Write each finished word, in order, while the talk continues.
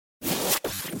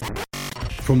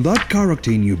From that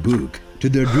character in your book to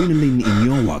the adrenaline in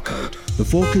your workout, the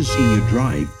focus in your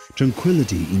drive,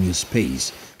 tranquility in your space,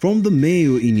 from the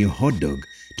mayo in your hot dog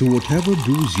to whatever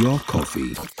brews your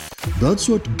coffee. That's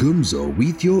what Gumzo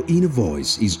with your inner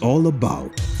voice is all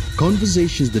about.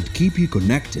 Conversations that keep you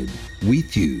connected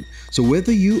with you. So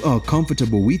whether you are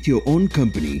comfortable with your own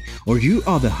company or you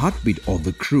are the heartbeat of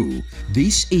the crew,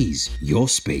 this is your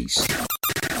space.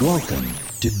 Welcome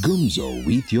to Gumzo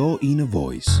with your inner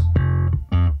voice.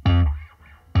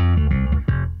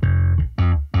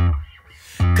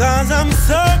 Cause I'm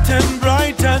certain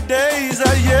brighter days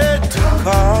are yet to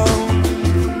come.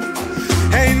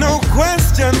 Ain't no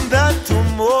question that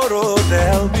tomorrow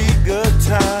there'll be good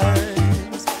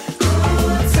times.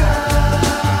 Good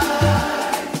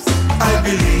times. I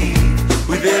believe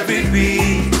with every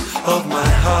beat of my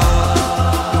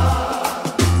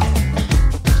heart.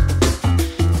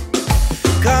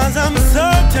 Cause I'm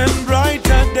certain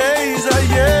brighter days are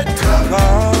yet to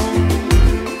come.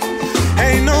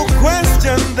 Ain't no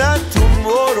question that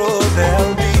tomorrow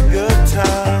there'll be good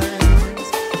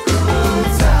times.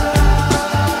 Good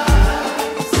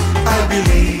times. I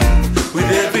believe with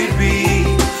every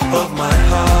beat of my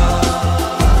heart.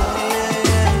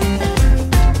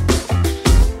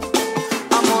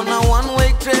 I'm on a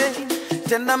one-way train.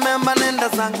 Tenda memba nenda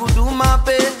zangu do my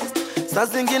best. Saa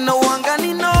zingine wanga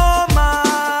ni noma.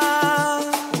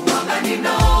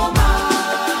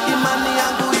 Imani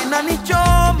yangu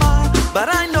inanichoma. But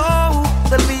I know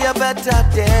there'll be a better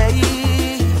day.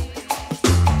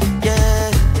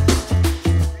 Yeah,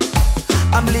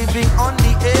 I'm living on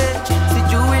the edge.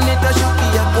 Sijui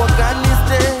nitashukia kwa gani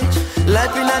stage.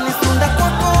 Life inanisunda kwa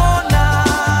kona.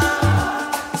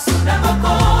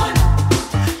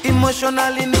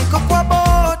 Emotionally niko kwa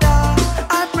border.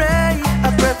 I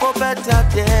pray for better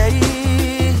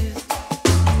days.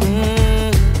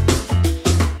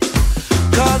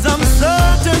 Cause I'm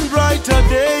certain brighter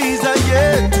days are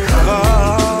yet to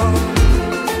come.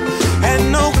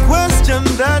 And no question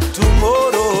that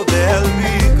tomorrow there'll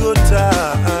be good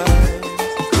times.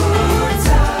 Good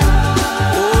times.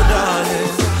 Oh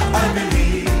darling, I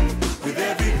believe with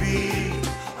every beat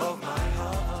of my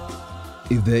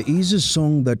heart. If there is a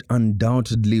song that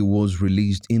undoubtedly was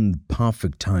released in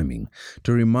perfect timing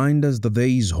to remind us that there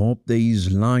is hope, there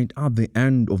is light at the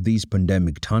end of this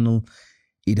pandemic tunnel,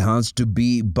 it has to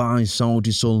be by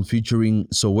Sauti Sol featuring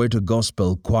Soweto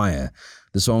Gospel Choir.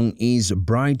 The song is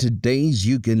Brighter Days.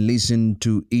 You can listen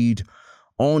to it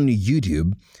on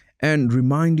YouTube and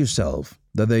remind yourself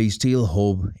that there is still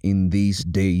hope in these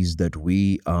days that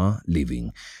we are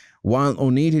living. While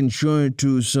on it, ensure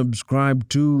to subscribe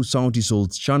to Sauti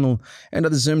Sol's channel and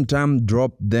at the same time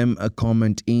drop them a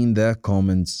comment in the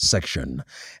comments section.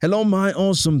 Hello my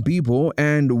awesome people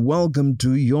and welcome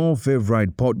to your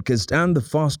favorite podcast and the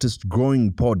fastest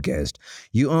growing podcast.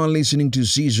 You are listening to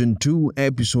Season 2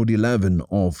 Episode 11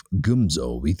 of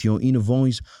Gumzo with your inner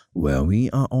voice, where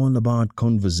we are all about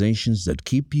conversations that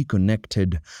keep you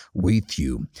connected with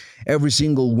you. Every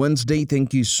single Wednesday,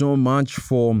 thank you so much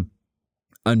for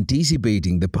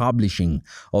anticipating the publishing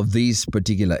of this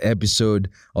particular episode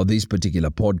of this particular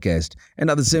podcast,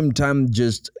 and at the same time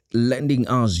just lending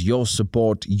us your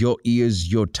support, your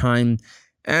ears, your time.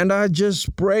 And I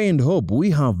just pray and hope we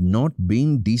have not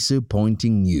been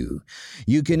disappointing you.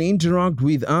 You can interact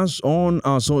with us on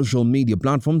our social media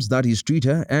platforms, that is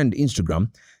Twitter and Instagram,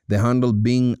 the handle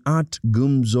being at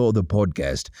Gumzo the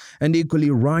Podcast, and equally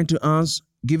write to us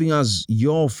giving us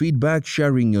your feedback,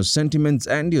 sharing your sentiments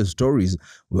and your stories,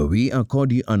 where we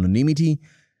accord you anonymity.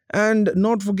 And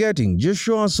not forgetting, just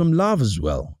show us some love as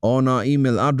well on our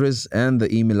email address, and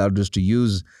the email address to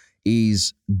use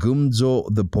is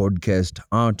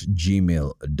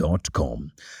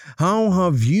gumzothepodcast@gmail.com. How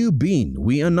have you been?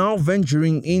 We are now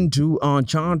venturing into our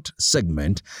chart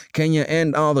segment, Kenya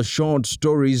and other short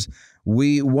stories.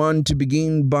 We want to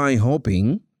begin by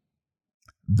hoping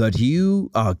that you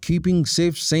are keeping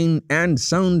safe, sane, and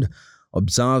sound,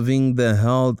 observing the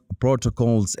health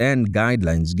protocols and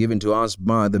guidelines given to us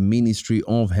by the Ministry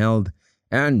of Health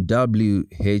and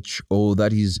WHO,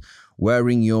 that is,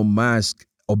 wearing your mask,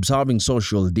 observing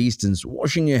social distance,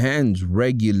 washing your hands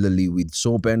regularly with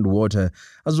soap and water,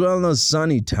 as well as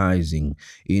sanitizing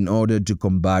in order to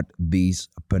combat this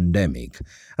pandemic.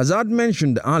 As I'd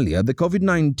mentioned earlier, the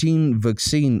COVID-19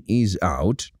 vaccine is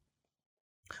out.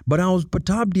 But I was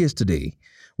perturbed yesterday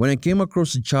when I came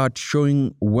across a chart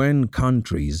showing when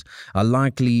countries are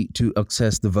likely to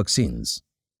access the vaccines.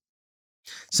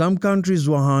 Some countries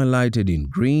were highlighted in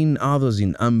green, others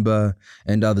in amber,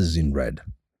 and others in red.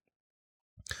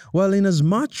 Well, in as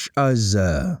much as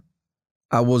I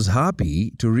was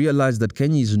happy to realize that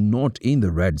Kenya is not in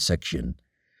the red section,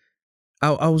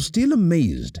 I was still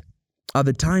amazed at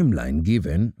the timeline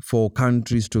given for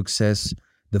countries to access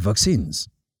the vaccines.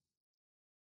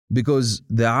 Because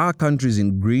there are countries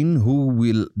in green who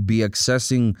will be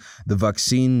accessing the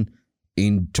vaccine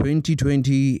in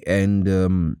 2020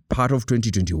 and part of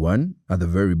 2021 at the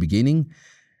very beginning.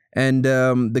 And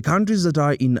the countries that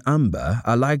are in amber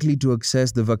are likely to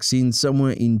access the vaccine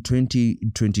somewhere in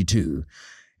 2022.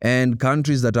 And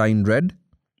countries that are in red,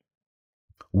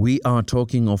 we are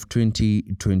talking of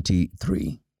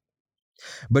 2023.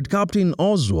 But Captain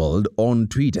Oswald on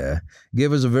Twitter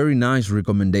gave us a very nice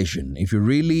recommendation. If you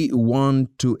really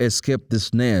want to escape the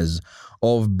snares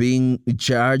of being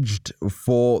charged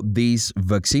for this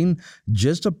vaccine,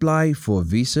 just apply for a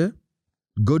visa.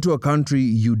 Go to a country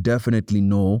you definitely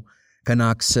know can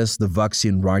access the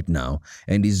vaccine right now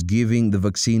and is giving the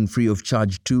vaccine free of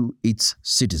charge to its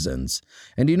citizens.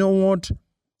 And you know what?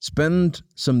 Spend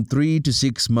some 3 to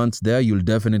 6 months there, you'll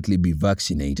definitely be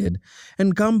vaccinated,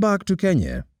 and come back to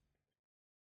Kenya,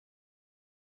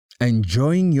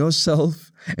 enjoying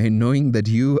yourself and knowing that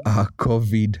you are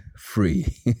COVID-free.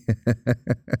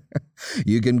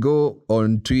 You can go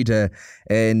on Twitter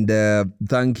and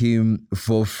thank him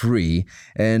for free.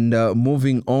 And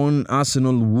moving on,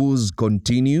 Arsenal woes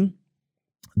continue.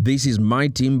 This is my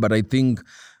team, but I think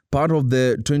part of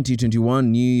the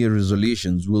 2021 New Year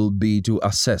resolutions will be to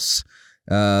assess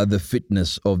the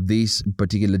fitness of this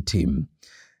particular team.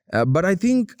 But I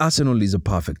think Arsenal is a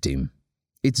perfect team.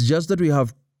 It's just that we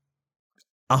have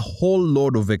a whole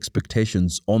lot of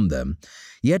expectations on them,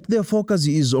 yet their focus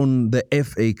is on the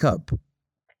FA Cup.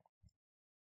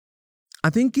 I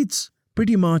think it's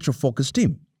pretty much a focused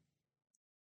team.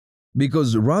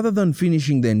 Because rather than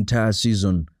finishing the entire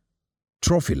season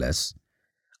trophyless,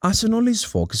 Arsenal is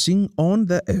focusing on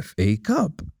the FA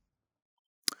Cup.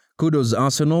 Kudos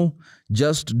Arsenal,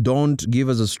 just don't give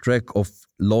us a streak of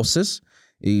losses.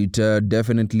 It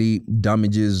definitely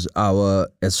damages our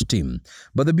esteem.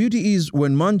 But the beauty is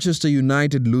when Manchester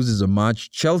United loses a match,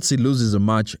 Chelsea loses a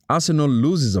match, Arsenal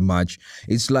loses a match,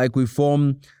 it's like we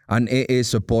form an AA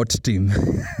support team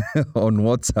on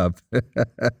WhatsApp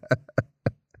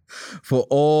for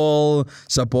all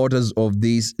supporters of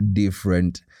these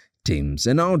different teams.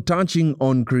 And now touching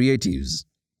on creatives.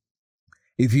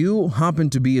 If you happen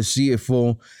to be a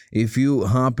CFO, if you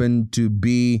happen to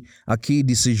be a key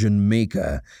decision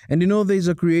maker, and you know there's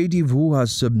a creative who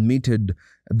has submitted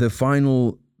the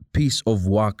final piece of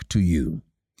work to you,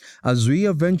 as we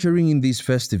are venturing in this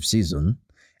festive season,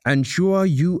 ensure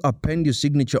you append your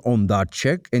signature on that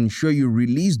check, ensure you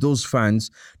release those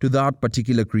funds to that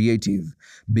particular creative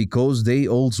because they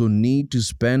also need to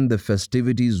spend the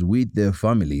festivities with their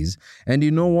families. And you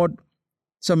know what?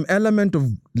 Some element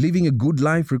of living a good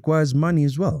life requires money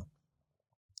as well.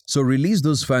 So release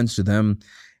those funds to them,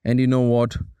 and you know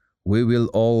what? We will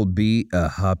all be a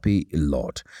happy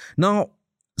lot. Now,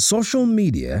 social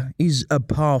media is a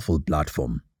powerful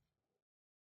platform.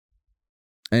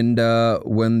 And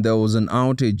when there was an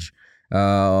outage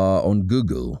on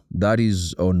Google, that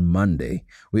is on Monday,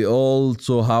 we all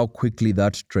saw how quickly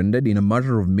that trended. In a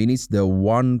matter of minutes, there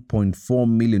were 1.4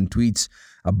 million tweets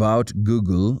about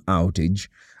Google outage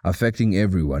affecting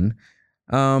everyone.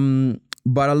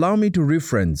 But allow me to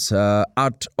reference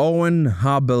at Owen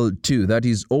Habel 2, that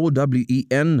is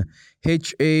OwenHabel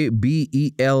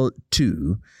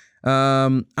 2.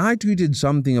 I tweeted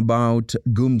something about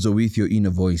Gumzo with Your Inner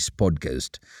Voice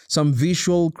podcast, some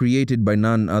visual created by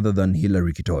none other than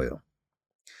Hilary Kitoyo.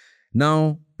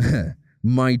 Now,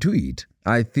 my tweet,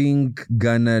 I think,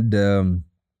 garnered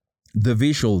the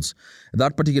visuals,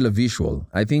 that particular visual,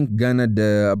 I think garnered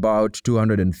about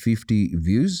 250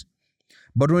 views.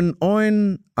 But when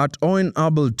Owen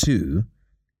Abel 2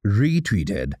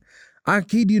 retweeted, I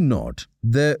kid you not,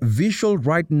 the visual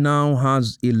right now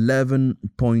has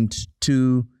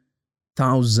 11.2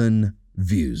 thousand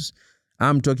views.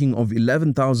 I'm talking of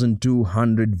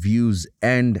 11,200 views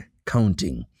and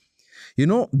counting. You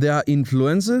know, there are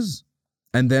influencers,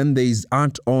 and then there is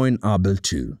Owen Abel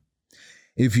 2.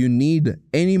 If you need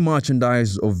any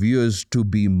merchandise of yours to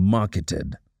be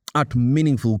marketed at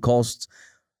meaningful costs,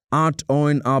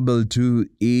 Owen Abel 2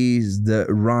 is the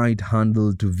right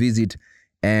handle to visit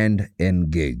and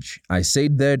engage. I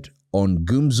said that on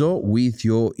Gumzo with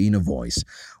Your Inner Voice.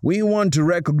 We want to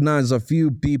recognize a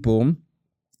few people.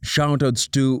 Shoutouts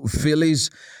to Phyllis,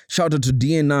 shout out to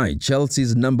DNI,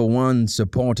 Chelsea's #1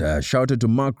 supporter, shout out to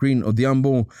Mark Green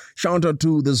Odhiambo, shout out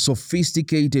to the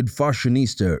sophisticated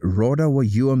fashionista Rhoda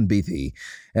Wayuambithi.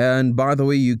 And by the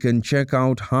way, you can check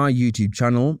out her YouTube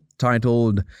channel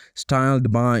titled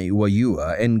Styled by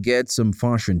Wayua and get some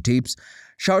fashion tips.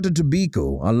 Shout out to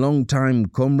Biko, a long-time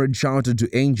comrade. Shout out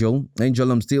to Angel.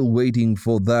 Angel, I'm still waiting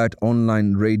for that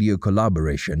online radio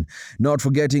collaboration. Not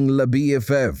forgetting La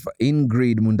BFF,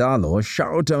 Ingrid Mundalo.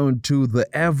 Shout out to the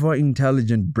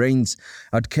ever-intelligent brains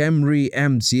at Camry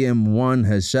MCM1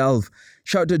 herself.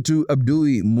 Shout out to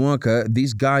Abdui Mwaka.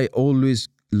 This guy always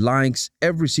likes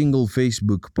every single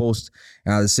Facebook post,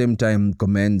 at the same time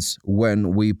comments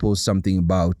when we post something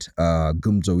about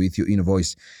Gumzo with your inner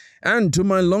voice. And to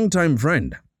my longtime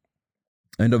friend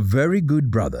and a very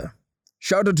good brother,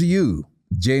 shout out to you,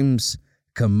 James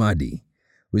Kamadi.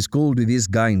 We schooled with this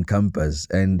guy in campus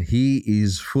and he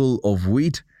is full of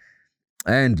wit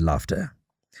and laughter.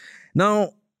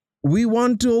 Now, we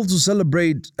want to also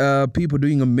celebrate people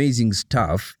doing amazing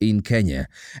stuff in Kenya.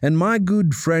 And my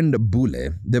good friend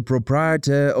Bule, the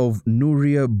proprietor of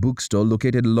Nuria Bookstore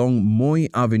located along Moi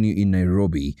Avenue in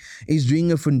Nairobi, is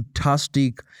doing a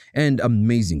fantastic and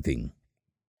amazing thing.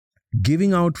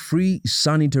 Giving out free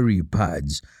sanitary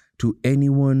pads to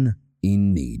anyone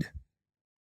in need.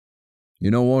 You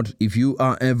know what? If you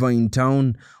are ever in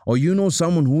town or you know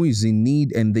someone who is in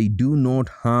need and they do not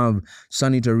have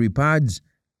sanitary pads,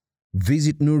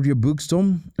 visit Nuria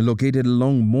Bookstore, located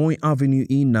along Moi Avenue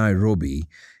in Nairobi,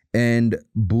 and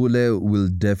Bule will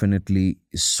definitely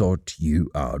sort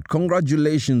you out.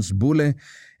 Congratulations, Bule.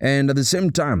 And at the same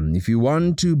time, if you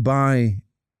want to buy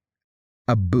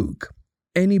a book,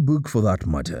 any book for that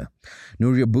matter,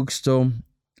 Nuria Bookstore,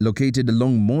 located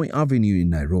along Moi Avenue in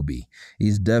Nairobi,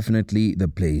 is definitely the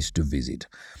place to visit.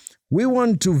 We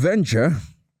want to venture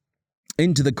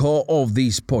into the core of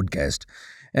this podcast.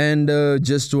 And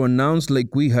just to announce,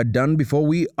 like we had done before,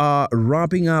 we are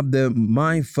wrapping up the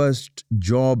My First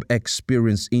Job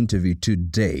Experience interview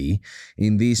today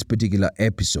in this particular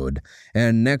episode.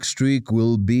 And next week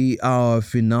will be our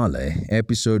finale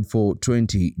episode for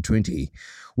 2020.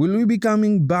 Will we be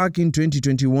coming back in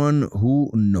 2021?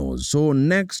 Who knows? So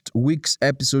next week's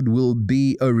episode will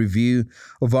be a review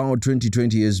of how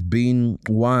 2020 has been,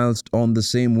 whilst on the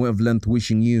same wavelength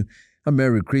wishing you a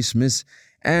Merry Christmas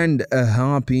and a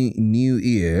Happy New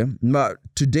Year. But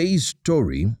today's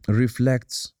story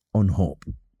reflects on hope.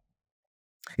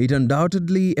 It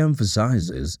undoubtedly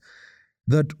emphasizes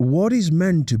that what is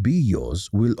meant to be yours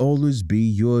will always be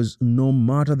yours, no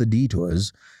matter the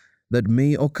detours that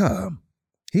may occur.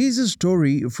 Here's a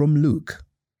story from Luke.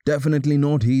 Definitely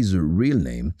not his real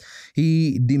name.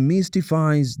 He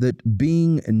demystifies that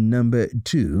being number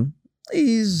 2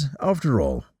 is, after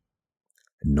all,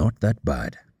 not that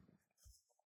bad.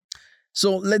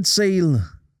 So let's sail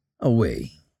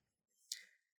away.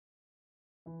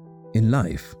 In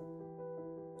life,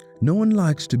 no one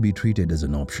likes to be treated as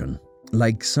an option,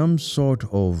 like some sort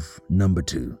of number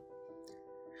 2.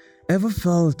 Ever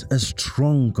felt a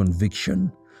strong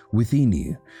conviction within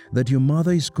you that your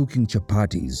mother is cooking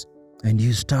chapatis and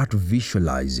you start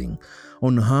visualizing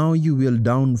on how you will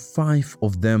down 5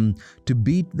 of them to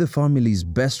beat the family's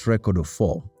best record of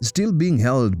 4, still being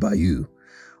held by you,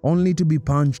 only to be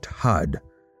punched hard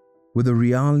with the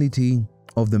reality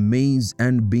of the maize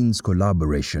and beans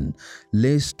collaboration,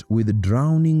 laced with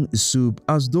drowning soup,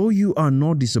 as though you are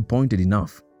not disappointed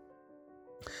enough.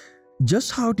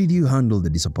 Just how did you handle the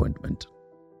disappointment?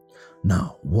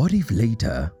 Now, what if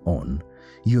later on,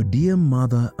 your dear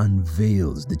mother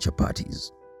unveils the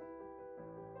chapatis?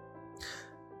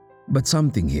 But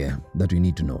something here that we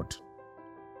need to note.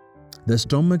 The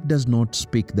stomach does not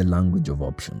speak the language of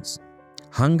options.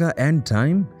 Hunger and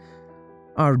time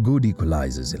are good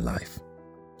equalizers in life.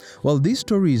 Well, this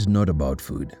story is not about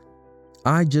food.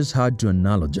 I just had to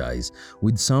analogize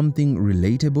with something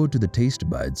relatable to the taste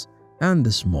buds and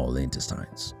the small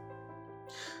intestines.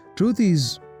 Truth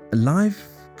is, life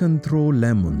can throw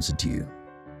lemons at you,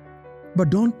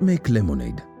 but don't make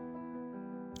lemonade.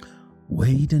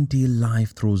 Wait until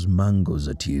life throws mangoes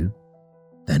at you,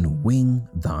 then wing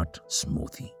that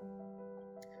smoothie.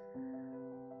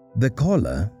 The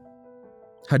caller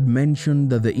had mentioned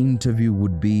that the interview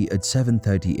would be at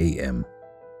 7:30 a.m.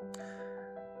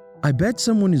 I bet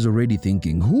someone is already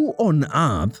thinking, who on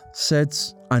earth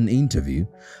sets an interview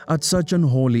at such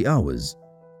unholy hours?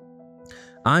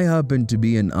 I happen to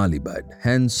be an early bird,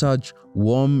 hence such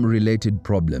worm-related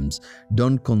problems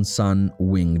don't concern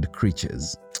winged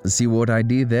creatures. See what I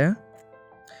did there?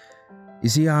 You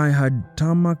see, I had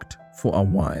tarmacked for a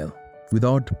while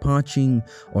without perching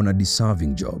on a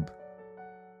deserving job.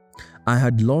 I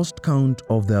had lost count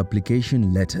of the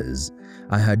application letters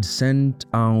I had sent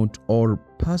out or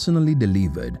personally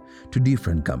delivered to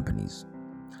different companies.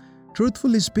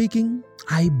 Truthfully speaking,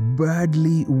 I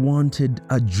badly wanted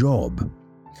a job.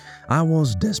 I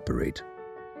was desperate.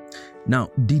 Now,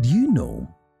 did you know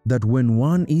that when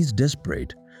one is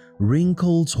desperate,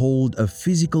 wrinkles hold a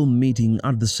physical meeting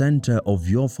at the center of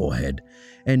your forehead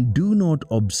and do not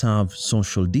observe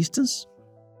social distance?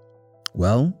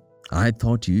 Well, I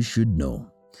thought you should know.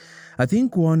 I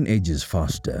think one ages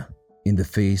faster in the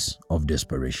face of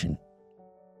desperation.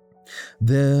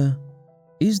 There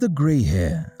is the gray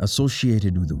hair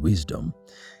associated with wisdom,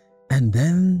 and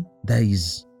then there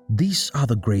is this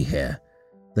other gray hair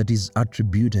that is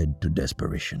attributed to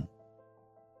desperation.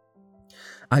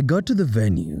 I got to the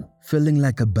venue feeling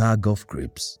like a bag of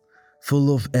crisps,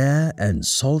 full of air and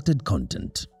salted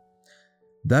content.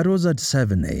 That was at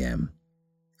 7 a.m.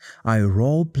 I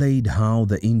role-played how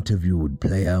the interview would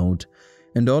play out,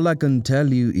 and all I can tell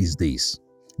you is this: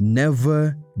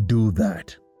 never do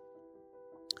that.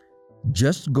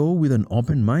 Just go with an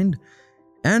open mind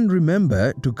and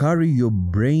remember to carry your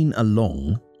brain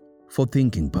along for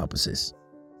thinking purposes.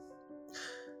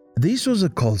 This was a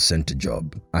call center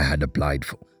job I had applied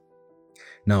for.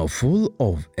 Now, full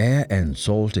of air and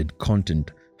salted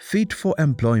content fit for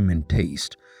employment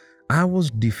taste, I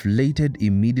was deflated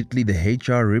immediately. The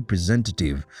HR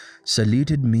representative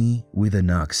saluted me with an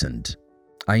accent.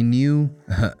 I knew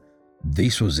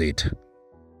this was it.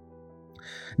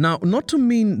 Now, not to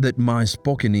mean that my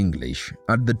spoken English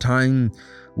at the time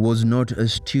was not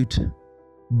astute,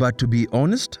 but to be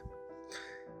honest,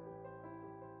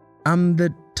 I'm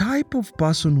the type of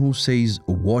person who says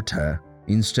water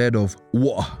instead of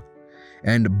wa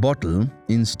and bottle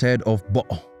instead of bo.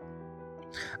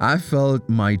 I felt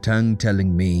my tongue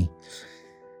telling me,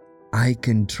 I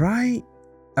can try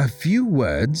a few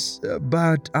words,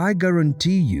 but I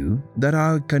guarantee you that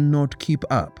I cannot keep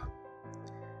up.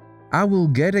 I will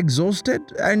get exhausted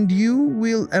and you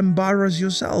will embarrass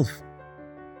yourself.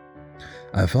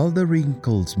 I felt the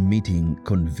wrinkles meeting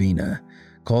convener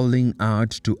calling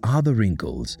out to other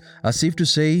wrinkles as if to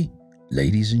say,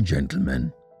 ladies and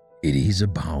gentlemen, it is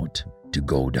about to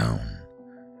go down.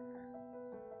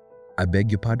 I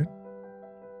beg your pardon?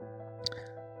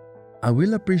 I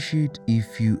will appreciate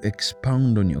if you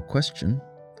expound on your question,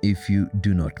 if you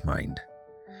do not mind.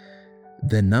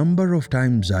 The number of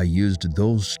times I used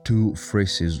those two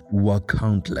phrases were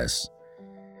countless.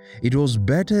 It was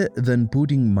better than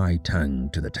putting my tongue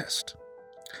to the test.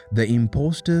 The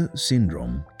imposter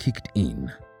syndrome kicked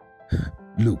in.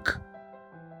 Look,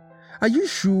 are you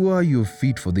sure you're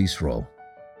fit for this role?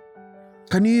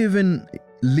 Can you even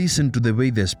listen to the way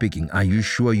they're speaking? Are you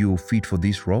sure you're fit for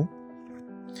this role?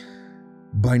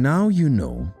 By now you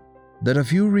know that a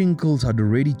few wrinkles had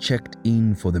already checked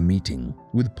in for the meeting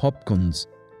with popcorns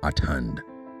at hand.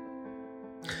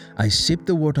 I sipped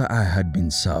the water I had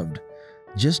been served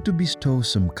just to bestow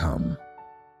some calm.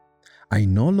 I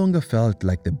no longer felt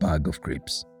like the bag of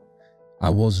crisps. I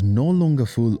was no longer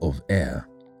full of air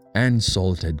and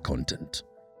salted content.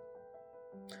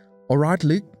 Alright,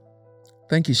 Luke,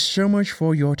 thank you so much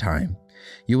for your time.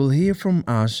 You will hear from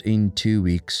us in 2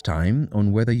 weeks' time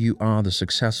on whether you are the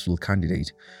successful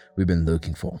candidate we've been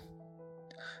looking for.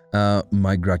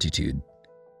 My gratitude.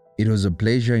 It was a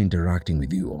pleasure interacting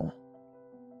with you all.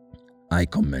 I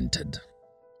commented.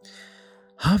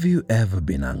 Have you ever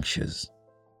been anxious?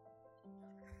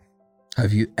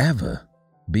 Have you ever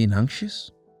been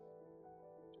anxious?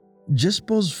 Just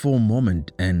pause for a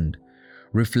moment and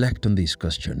reflect on this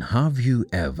question. Have you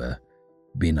ever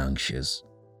been anxious?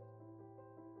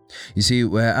 You see,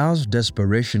 whereas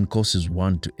desperation causes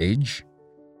one to age,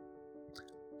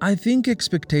 I think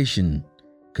expectation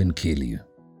can kill you.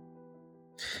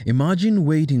 Imagine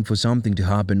waiting for something to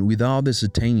happen without the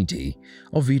certainty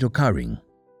of it occurring.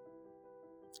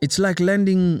 It's like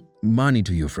lending money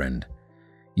to your friend.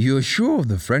 You're sure of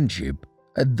the friendship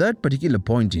at that particular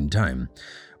point in time,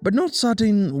 but not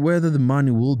certain whether the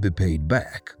money will be paid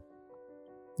back.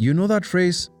 You know that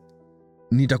phrase,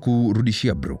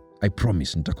 nitakurudishia bro. I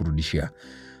promise nitakurudishia.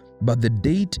 But the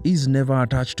date is never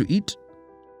attached to it.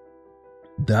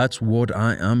 That's what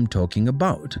I am talking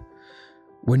about.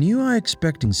 When you are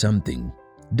expecting something,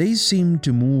 days seem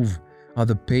to move at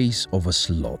the pace of a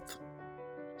sloth.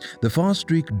 The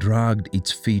first week dragged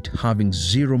its feet, having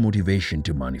zero motivation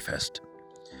to manifest.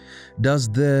 Does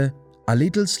the "a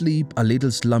little sleep, a little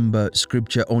slumber"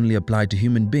 scripture only apply to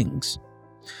human beings?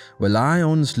 Well, I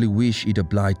honestly wish it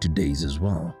applied to days as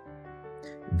well.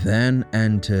 Then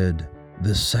entered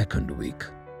the second week.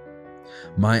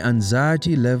 My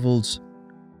anxiety levels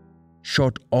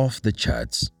shot off the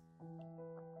charts.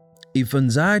 If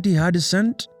anxiety had a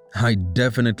scent, I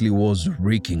definitely was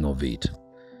reeking of it.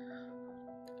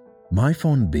 My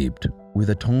phone beeped with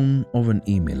the tone of an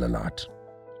email alert.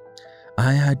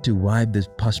 I had to wipe the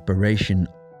perspiration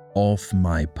off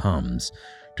my palms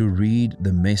to read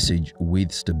the message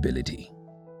with stability.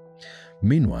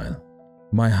 Meanwhile,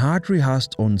 my heart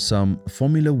rehearsed on some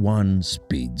Formula One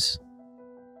speeds.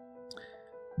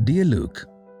 Dear Luke,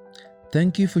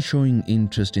 thank you for showing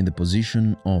interest in the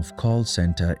position of call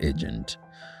center agent.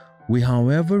 We,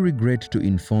 however, regret to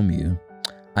inform you,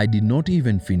 I did not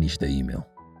even finish the email.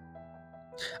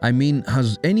 I mean,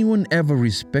 has anyone ever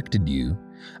respected you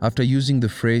after using the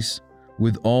phrase,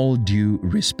 with all due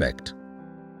respect?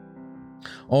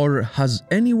 Or has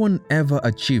anyone ever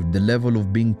achieved the level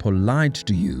of being polite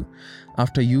to you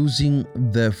after using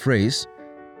the phrase,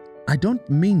 I don't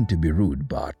mean to be rude,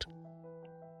 but...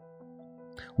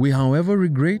 We, however,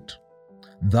 regret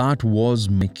that was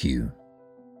my cue.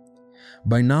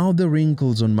 By now, the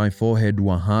wrinkles on my forehead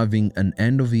were having an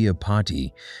end-of-year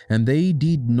party, and they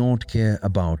did not care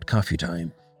about curfew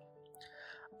time.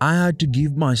 I had to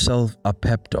give myself a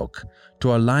pep talk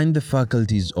to align the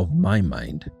faculties of my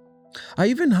mind. I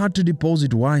even had to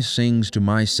deposit wise sayings to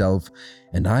myself,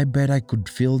 and I bet I could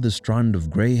feel the strand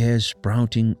of grey hair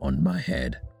sprouting on my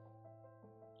head.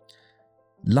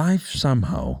 Life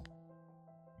somehow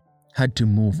had to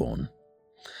move on,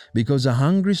 because a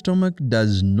hungry stomach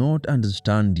does not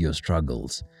understand your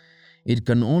struggles. It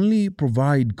can only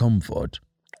provide comfort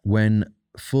when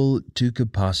full to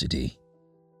capacity.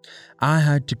 I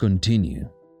had to continue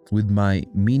with my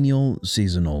menial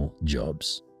seasonal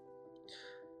jobs.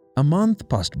 A month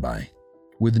passed by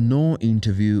with no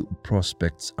interview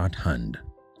prospects at hand.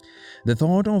 The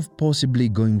thought of possibly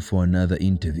going for another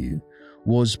interview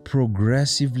was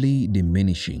progressively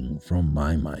diminishing from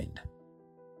my mind.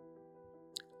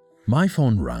 My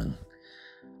phone rang.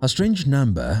 A strange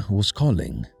number was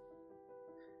calling.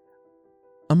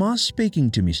 Am I speaking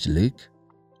to Mr. Luke?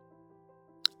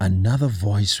 Another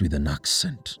voice with an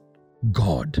accent.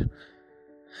 God.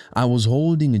 I was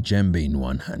holding a djembe in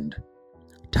one hand,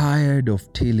 tired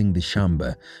of tilling the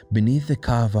shamba beneath the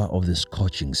cover of the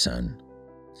scorching sun.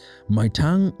 My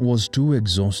tongue was too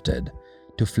exhausted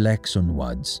to flex on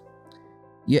words.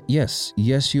 Yes,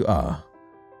 you are.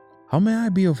 How may I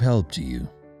be of help to you?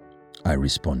 I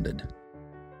responded.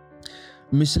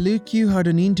 Mr. Luke, you had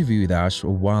an interview with us a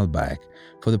while back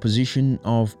for the position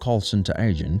of call center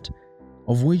agent,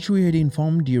 of which we had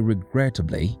informed you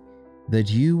regrettably that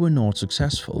you were not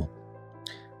successful.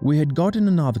 We had gotten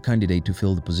another candidate to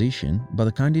fill the position, but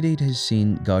the candidate has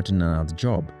since gotten another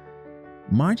job.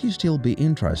 Might you still be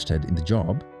interested in the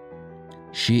job?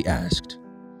 She asked.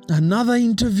 Another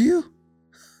interview?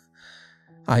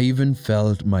 I even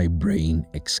felt my brain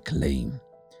exclaim.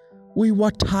 We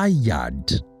were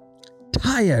tired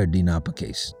in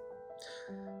uppercase.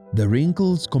 The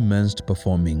wrinkles commenced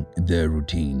performing their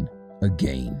routine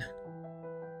again.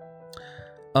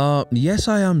 Yes,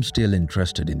 I am still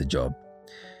interested in the job.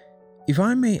 If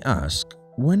I may ask,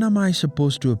 when am I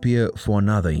supposed to appear for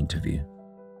another interview?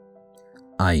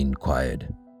 I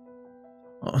inquired.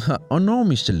 Oh no,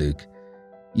 Mr. Luke.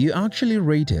 You actually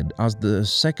rated as the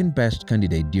second best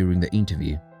candidate during the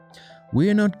interview. We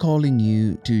are not calling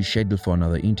you to schedule for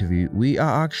another interview. We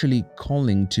are actually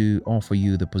calling to offer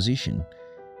you the position.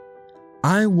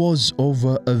 I was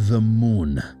over the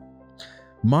moon.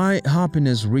 My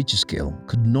happiness reach scale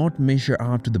could not measure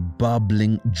up to the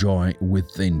bubbling joy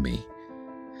within me.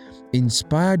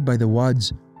 Inspired by the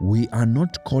words, we are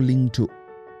not calling to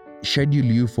schedule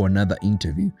you for another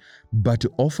interview, but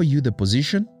to offer you the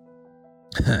position?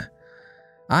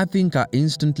 I think I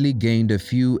instantly gained a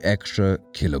few extra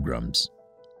kilograms.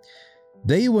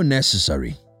 They were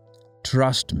necessary,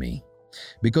 trust me,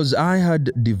 because I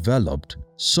had developed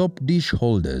soap dish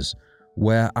holders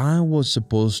where I was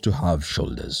supposed to have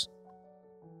shoulders.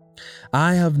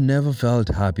 I have never felt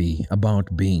happy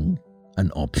about being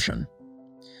an option.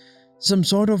 Some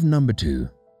sort of number two,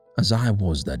 as I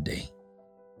was that day.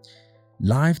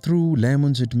 Life threw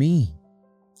lemons at me,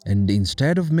 and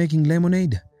instead of making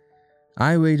lemonade,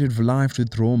 I waited for life to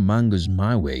throw mangoes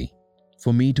my way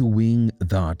for me to wing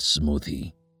that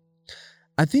smoothie.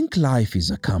 I think life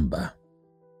is a kamba.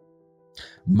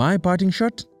 My parting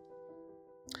shot?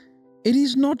 It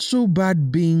is not so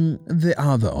bad being the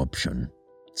other option,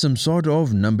 some sort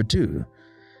of number two,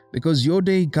 because your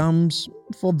day comes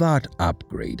for that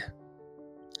upgrade.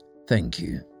 Thank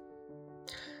you.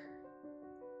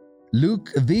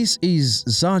 Luke, this is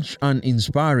such an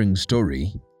inspiring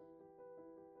story.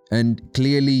 And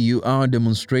clearly you are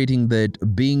demonstrating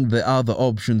that being the other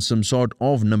option, some sort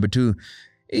of number two,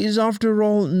 is after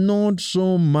all not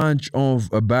so much of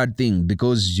a bad thing,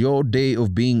 because your day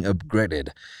of being upgraded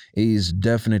is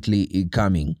definitely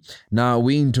coming. Now,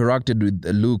 we interacted with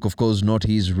Luke, of course, not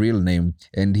his real name,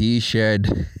 and he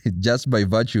shared, just by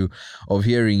virtue of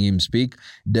hearing him speak,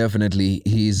 definitely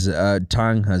his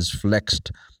tongue has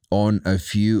flexed on a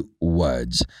few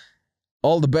words.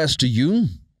 All the best to you,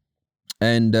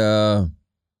 and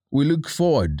we look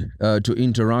forward to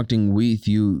interacting with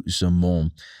you some more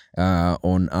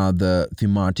on other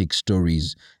thematic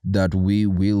stories that we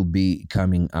will be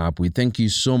coming up with. Thank you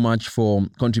so much for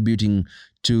contributing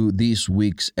to this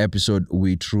week's episode.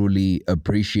 We truly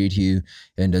appreciate you.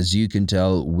 And as you can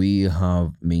tell, we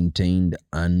have maintained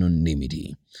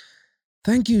anonymity.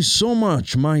 Thank you so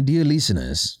much, my dear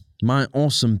listeners, my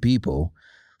awesome people,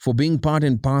 for being part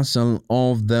and parcel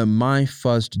of the My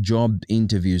First Job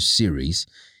interview series.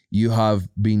 You have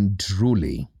been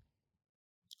truly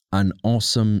an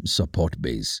awesome support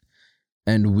base,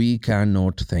 and we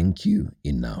cannot thank you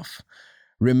enough.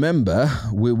 Remember,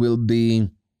 we will be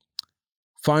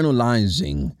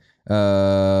finalizing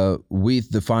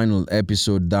with the final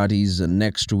episode, that is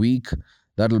next week.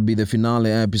 That'll be the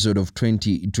finale episode of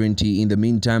 2020. In the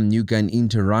meantime, you can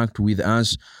interact with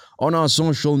us on our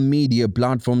social media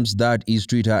platforms, that is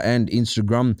Twitter and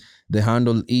Instagram. The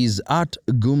handle is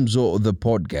 @Gumzo the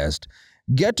Podcast.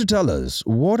 Get to tell us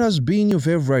what has been your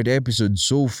favorite episode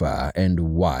so far and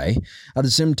why. At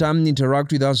the same time,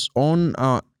 interact with us on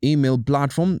our email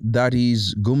platform, that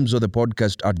is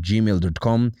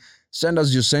gumzothepodcast@gmail.com. Send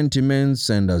us your sentiments,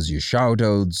 send us your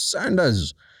shoutouts, send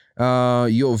us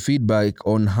your feedback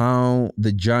on how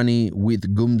the journey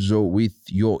with Gumzo, with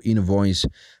your inner voice,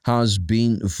 has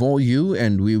been for you,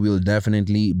 and we will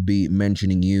definitely be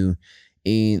mentioning you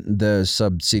in the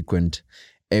subsequent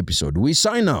episode. We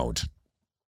sign out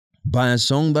by a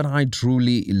song that I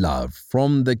truly love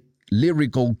from the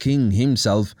lyrical king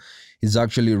himself. He's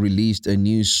actually released a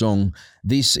new song.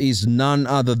 This is none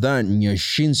other than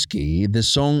Nyashinsky. The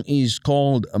song is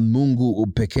called Mungu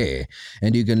Pekee,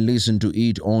 and you can listen to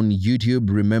it on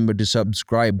YouTube. Remember to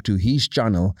subscribe to his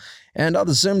channel, and at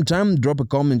the same time, drop a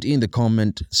comment in the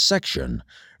comment section.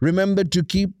 Remember to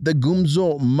keep the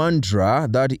Gumzo mantra,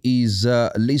 that is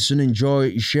listen,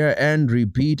 enjoy, share, and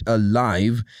repeat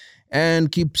alive.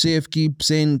 And keep safe, keep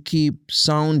sane, keep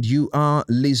sound. You are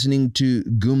listening to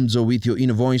Gumzo with Your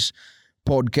Inner Voice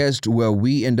podcast, where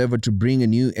we endeavor to bring a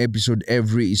new episode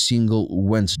every single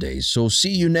Wednesday. So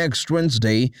see you next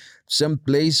Wednesday, same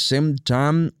place, same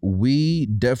time. We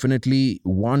definitely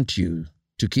want you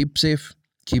to keep safe,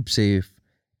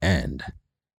 and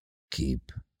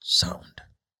keep sound.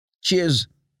 Cheers.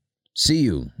 See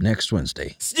you next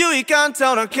Wednesday. Sijui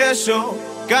kanta na kesho,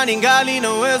 kani ngali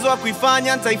na uwezo wa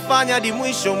kuifanya, nitaifanya hadi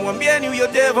mwisho. Mwambieni huyo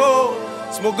devil,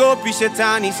 simogopi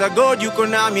shetani, sa God yuko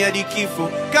nami hadi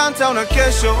kifo. Kanta na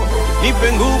kesho,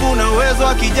 nipe nguvu na uwezo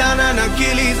wa kijana na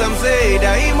akili za mzee.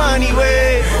 Daima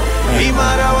niwe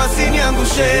imara,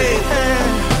 wasiniangushe.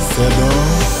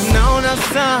 Naona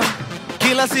saa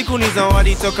kila siku ni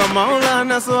zawadi toka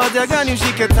Maulana, so haja gani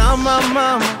ushike tamaa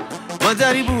mama,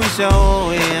 majaribu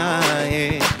ishaoea.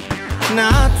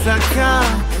 Nataka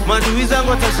madui zangu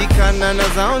watashikana na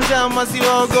zao njama,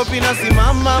 siwaogopi na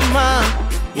simama mama,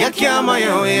 ya kiama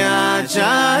yawe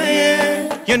yacha.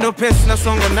 Yendo pesi na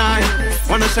songa naye,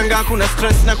 wanashangaa kuna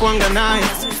stress na kuanga naye.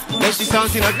 Naishi sawa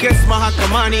sina kesi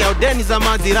mahakamani, au deni za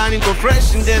majirani, niko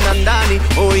fresh nje na ndani.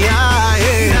 Oh yeah,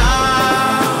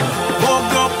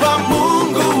 ogopa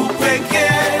Mungu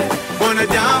pekee,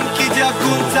 wanadamu kija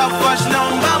kuntafash,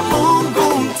 naomba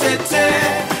Mungu mtete.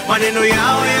 Maneno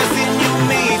yao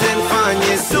yasiniumize,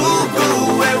 nifanye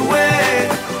sugu wewe,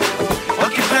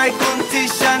 wakitrai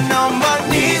kuntisha naomba